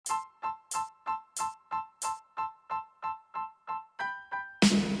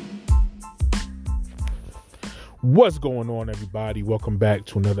What's going on, everybody? Welcome back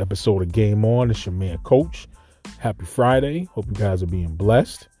to another episode of Game0n. It's your man, Coach. Happy Friday. Hope you guys are being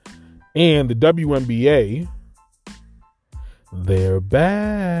blessed. And the WNBA, they're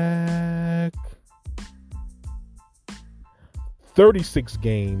back. 36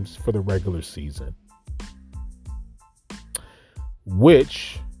 games for the regular season,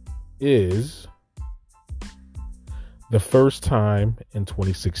 which is the first time in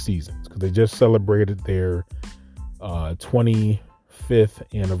 26 seasons, because they just celebrated their 25th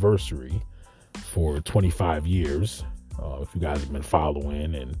anniversary for 25 years. If you guys have been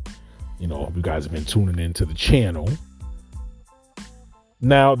following and, if you guys have been tuning into the channel.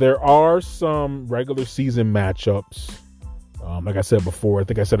 Now, there are some regular season matchups. Like I said before, I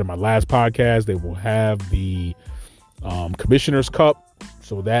think I said in my last podcast, they will have the Commissioner's Cup.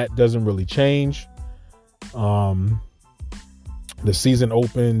 So that doesn't really change. The season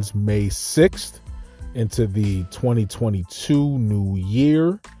opens May 6th into the 2022 new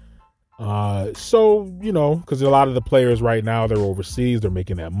year. Because a lot of the players right now, they're overseas, they're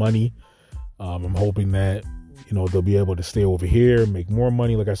making that money. I'm hoping that, they'll be able to stay over here, make more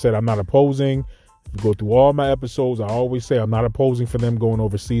money. Like I said, I'm not opposing. If you go through all my episodes, I always say I'm not opposing for them going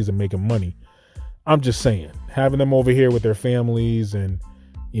overseas and making money. I'm just saying, having them over here with their families and,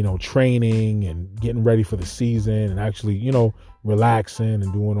 training and getting ready for the season and actually, relaxing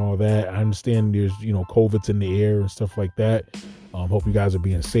and doing all that. I understand there's, COVID's in the air and stuff like that. Hope you guys are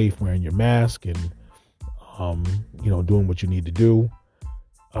being safe, wearing your mask and, doing what you need to do.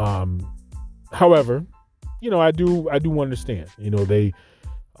 However, I do understand,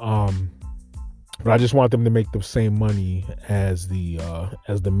 but I just want them to make the same money as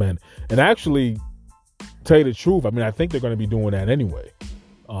the men. And actually, tell you the truth, I think they're going to be doing that anyway.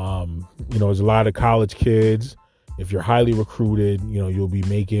 There's a lot of college kids. If you're highly recruited, you'll be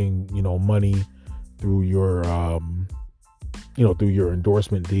making, money through your, through your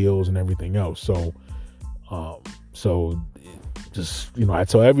endorsement deals and everything else. So just, I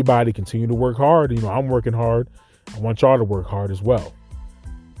tell everybody, continue to work hard. I'm working hard. I want y'all to work hard as well.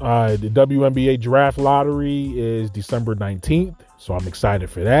 The WNBA draft lottery is December 19th. So I'm excited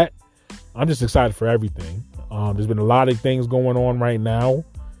for that. I'm just excited for everything. There's been a lot of things going on right now.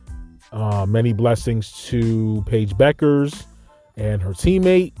 Many blessings to Paige Beckers and her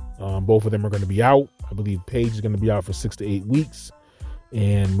teammate. Both of them are going to be out. I believe Paige is going to be out for 6 to 8 weeks.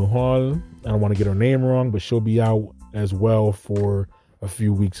 And Muhal, I don't want to get her name wrong, but she'll be out as well for a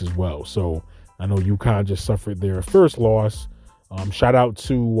few weeks as well. So I know UConn just suffered their first loss. Shout out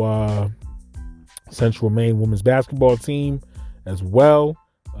to Central Maine women's basketball team as well.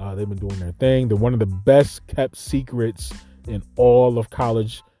 They've been doing their thing. They're one of the best kept secrets in all of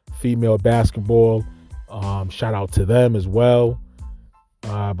college female basketball. Shout out to them as well.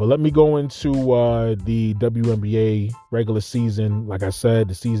 But let me go into the WNBA regular season. Like I said,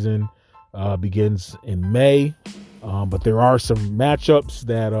 the season begins in May. But there are some matchups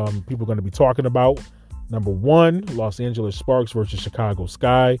that people are going to be talking about. Number one, Los Angeles Sparks versus Chicago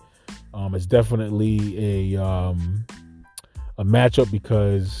Sky. It's definitely a matchup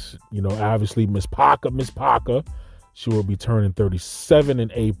because, obviously Miss Parker, she will be turning 37 in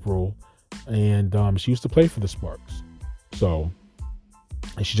April, and she used to play for the Sparks.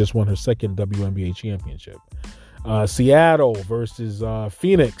 And she just won her second WNBA championship. Seattle versus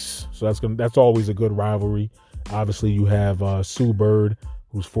Phoenix. So that's always a good rivalry. Obviously, you have Sue Bird,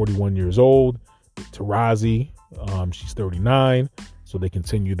 who's 41 years old. Tarazi, she's 39. So they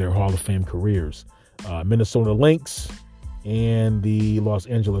continue their Hall of Fame careers. Minnesota Lynx and the Los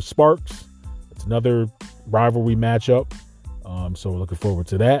Angeles Sparks. It's another rivalry matchup. So we're looking forward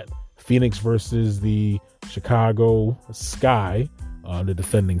to that. Phoenix versus the Chicago Sky, the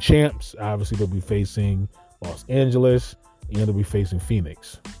defending champs. Obviously, they'll be facing Los Angeles and they'll be facing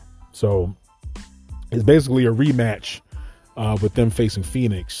Phoenix. So it's basically a rematch with them facing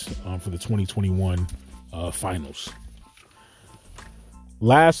Phoenix for the 2021 finals.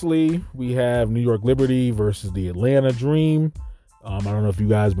 Lastly, we have New York Liberty versus the Atlanta Dream. I don't know if you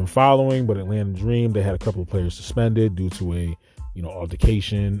guys have been following, but Atlanta Dream, they had a couple of players suspended due to a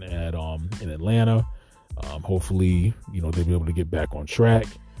altercation at in Atlanta. Hopefully, they'll be able to get back on track.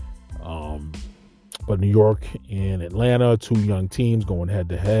 But New York and Atlanta, two young teams going head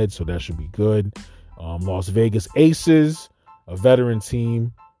to head, so that should be good. Las Vegas Aces, a veteran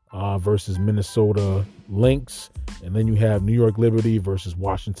team, versus Minnesota Lynx. And then you have New York Liberty versus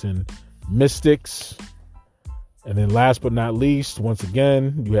Washington Mystics. And then last but not least, once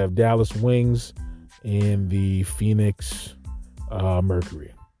again, you have Dallas Wings and the Phoenix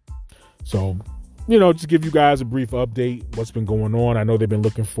Mercury. So, just give you guys a brief update, what's been going on. I know they've been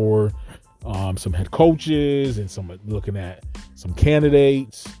looking for some head coaches, and some looking at some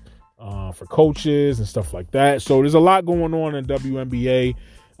candidates for coaches and stuff like that. So there's a lot going on in WNBA.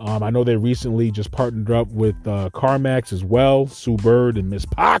 I know they recently just partnered up with CarMax as well, Sue Bird and Miss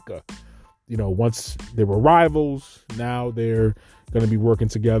Parker. Once they were rivals, now they're going to be working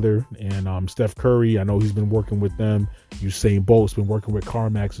together. And Steph Curry, I know he's been working with them. Usain Bolt's been working with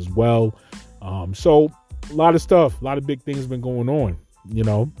CarMax as well. So a lot of stuff, a lot of big things been going on,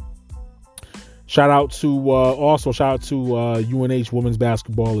 Shout out to UNH women's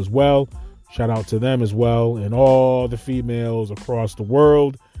basketball as well. Shout out to them as well, and all the females across the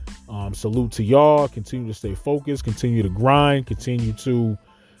world. Salute to y'all. Continue to stay focused. Continue to grind. Continue to,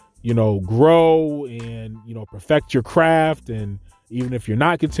 grow and, perfect your craft. And even if you're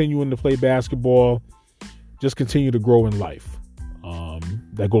not continuing to play basketball, just continue to grow in life.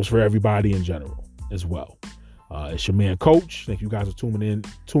 That goes for everybody in general as well. It's your man, Coach. Thank you guys for tuning in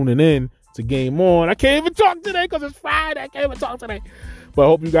to Game0n. I can't even talk today because it's Friday. I can't even talk today. But I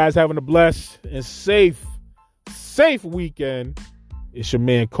hope you guys having a blessed and safe weekend. It's your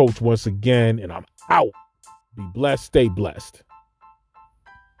man, Coach, once again, and I'm out. Be blessed. Stay blessed.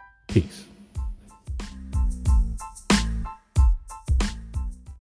 Peace.